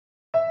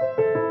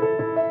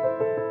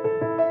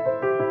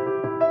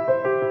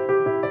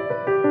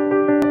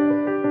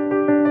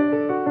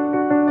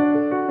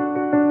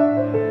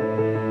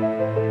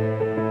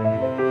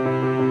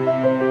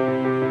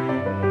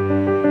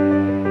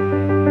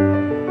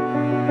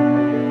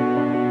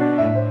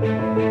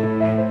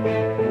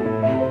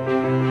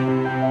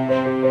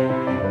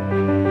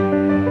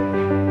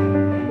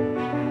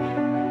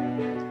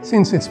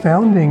Since its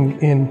founding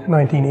in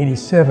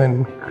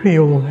 1987,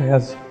 CREOL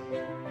has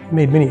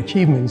made many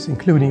achievements,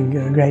 including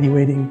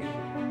graduating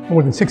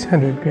more than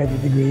 600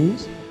 graduate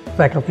degrees.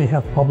 Faculty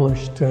have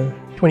published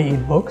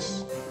 28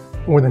 books,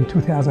 more than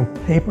 2,000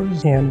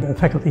 papers, and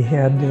faculty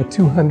had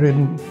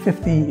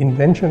 250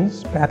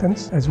 inventions,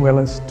 patents, as well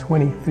as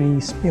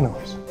 23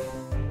 spin-offs.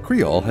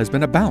 CREOL has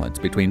been a balance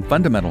between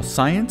fundamental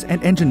science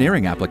and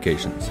engineering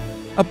applications,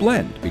 a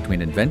blend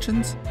between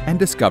inventions and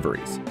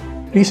discoveries.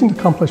 Recent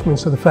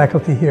accomplishments of the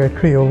faculty here at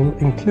CREOL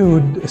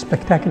include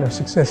spectacular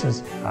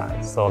successes.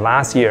 So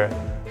last year,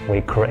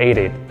 we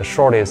created the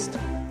shortest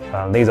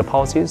laser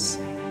pulses,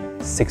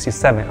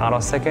 67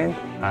 attosecond,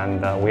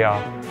 and we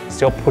are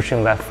still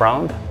pushing that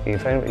front.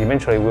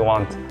 Eventually, we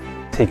want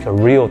to take a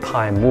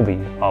real-time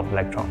movie of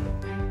electron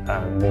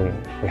moving.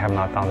 We have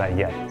not done that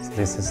yet. So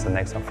this is the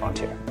next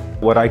frontier.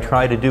 What I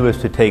try to do is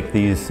to take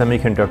these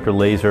semiconductor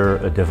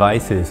laser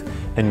devices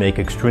and make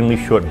extremely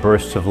short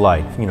bursts of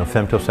light,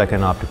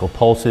 femtosecond optical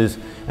pulses,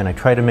 and I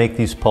try to make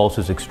these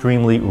pulses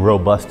extremely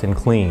robust and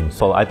clean.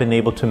 So I've been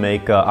able to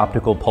make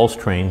optical pulse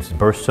trains,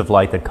 bursts of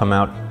light that come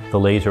out the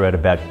laser at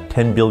about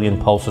 10 billion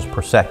pulses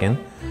per second,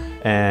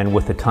 and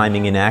with the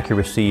timing and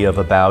accuracy of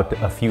about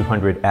a few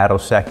hundred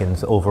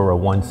attoseconds over a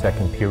 1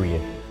 second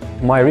period.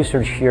 My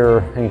research here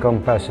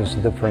encompasses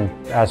different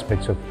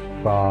aspects of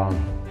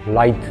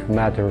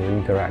light-matter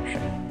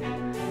interaction.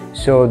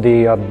 So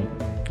the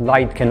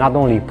light can not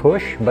only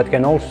push, but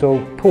can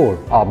also pull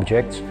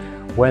objects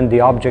when the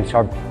objects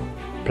are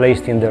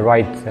placed in the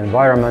right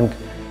environment,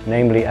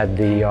 namely at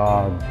the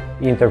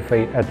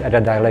interface, at a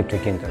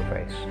dielectric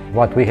interface.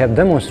 What we have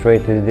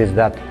demonstrated is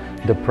that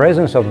the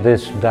presence of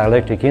this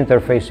dielectric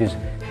interfaces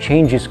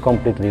changes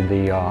completely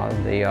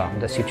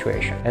the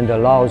situation and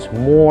allows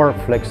more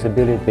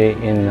flexibility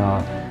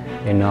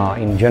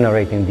in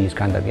generating these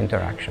kind of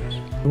interactions.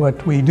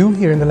 What we do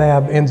here in the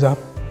lab ends up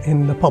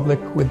in the public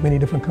with many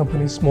different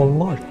companies, small and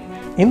large.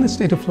 In the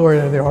state of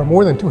Florida, there are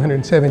more than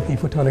 270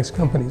 photonics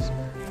companies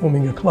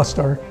forming a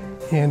cluster,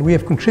 and we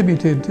have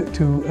contributed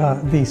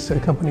to these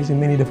companies in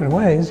many different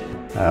ways.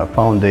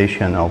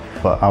 Foundation of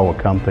our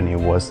company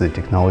was the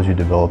technology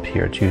developed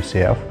here at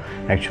UCF,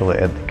 actually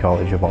at the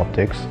College of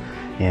Optics,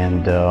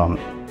 and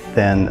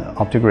then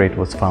OptiGrade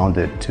was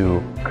founded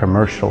to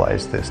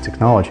commercialize this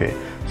technology,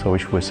 so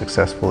which we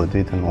successfully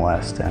did in the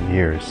last 10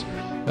 years.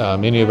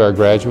 Many of our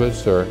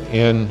graduates are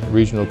in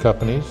regional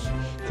companies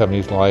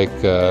like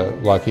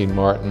Lockheed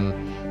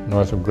Martin,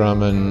 Northrop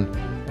Grumman,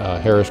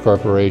 Harris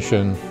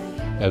Corporation,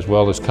 as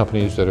well as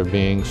companies that are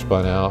being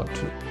spun out.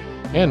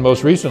 And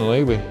most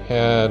recently, we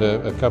had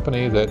a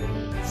company that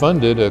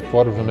funded a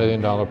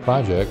 $250,000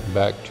 project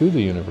back to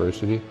the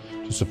university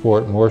to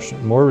support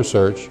more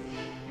research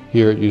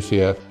here at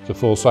UCF. It's a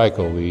full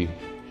cycle. We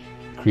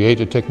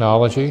create a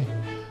technology,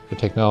 the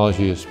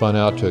technology is spun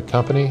out to a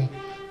company,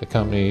 the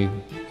company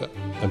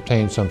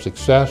obtains some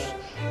success,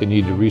 they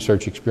need the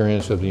research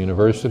experience of the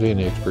university and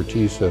the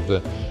expertise of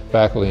the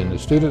faculty and the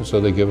students, so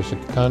they give us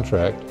a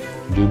contract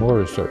to do more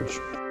research.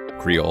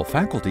 CREOL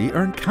faculty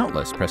earned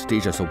countless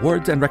prestigious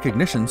awards and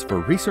recognitions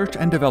for research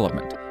and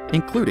development,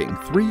 including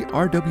 3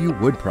 R.W.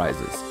 Wood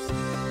Prizes.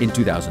 In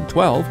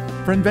 2012,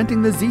 for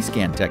inventing the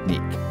Z-scan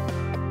technique.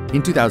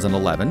 In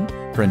 2011,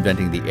 for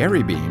inventing the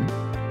Airy beam.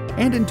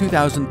 And in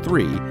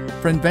 2003,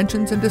 for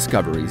inventions and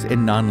discoveries in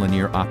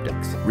nonlinear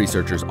optics.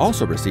 Researchers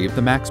also received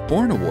the Max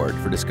Born Award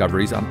for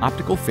discoveries on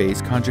optical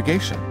phase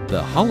conjugation,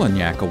 the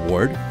Holonyak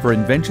Award for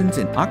inventions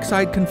in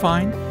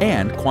oxide-confined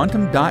and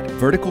quantum dot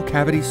vertical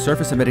cavity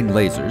surface-emitting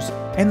lasers,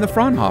 and the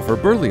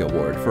Fraunhofer-Burley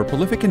Award for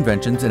prolific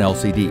inventions in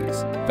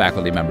LCDs.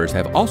 Faculty members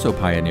have also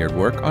pioneered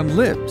work on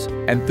LIBS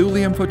and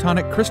thulium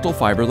photonic crystal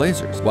fiber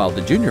lasers, while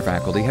the junior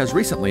faculty has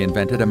recently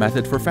invented a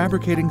method for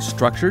fabricating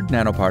structured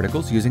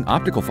nanoparticles using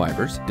optical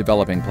fibers,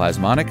 developing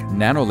plasmonic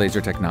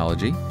nanolaser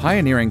technology,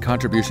 pioneering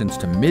contributions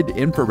to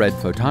mid-infrared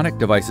photonic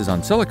devices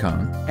on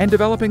silicon, and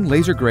developing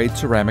laser-grade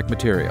ceramic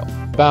material.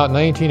 About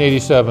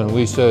 1987,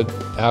 we set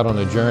out on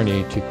a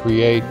journey to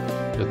create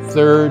the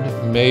third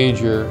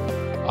major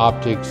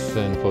optics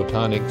and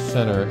photonics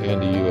center in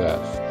the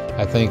U.S.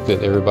 I think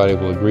that everybody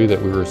will agree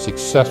that we were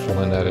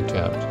successful in that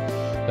attempt.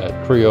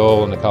 That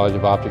CREOL and the College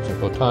of Optics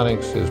and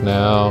Photonics is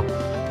now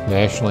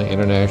nationally,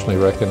 internationally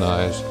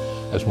recognized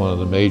as one of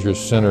the major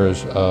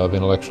centers of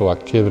intellectual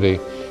activity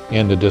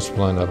in the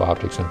discipline of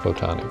optics and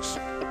photonics.